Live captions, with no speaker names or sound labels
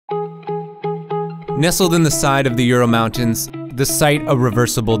Nestled in the side of the Yoro Mountains, the site of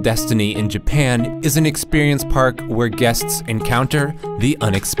Reversible Destiny in Japan is an experience park where guests encounter the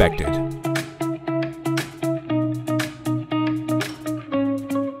unexpected.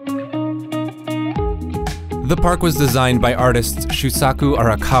 The park was designed by artists Shusaku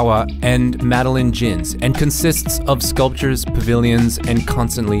Arakawa and Madeline Jins and consists of sculptures, pavilions, and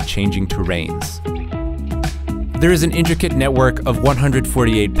constantly changing terrains. There is an intricate network of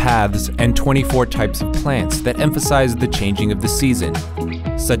 148 paths and 24 types of plants that emphasize the changing of the season,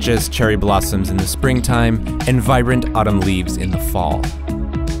 such as cherry blossoms in the springtime and vibrant autumn leaves in the fall.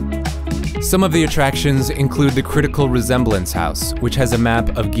 Some of the attractions include the Critical Resemblance House, which has a map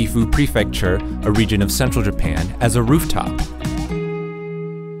of Gifu Prefecture, a region of central Japan, as a rooftop,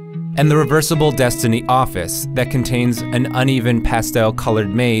 and the Reversible Destiny Office that contains an uneven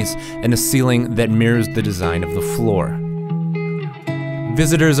pastel-colored maze and a ceiling that mirrors the design of the floor.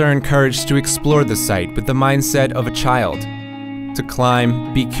 Visitors are encouraged to explore the site with the mindset of a child, to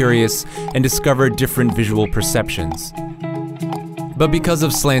climb, be curious, and discover different visual perceptions. But because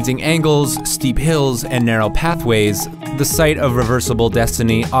of slanting angles, steep hills, and narrow pathways, the site of Reversible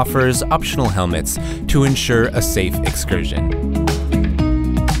Destiny offers optional helmets to ensure a safe excursion.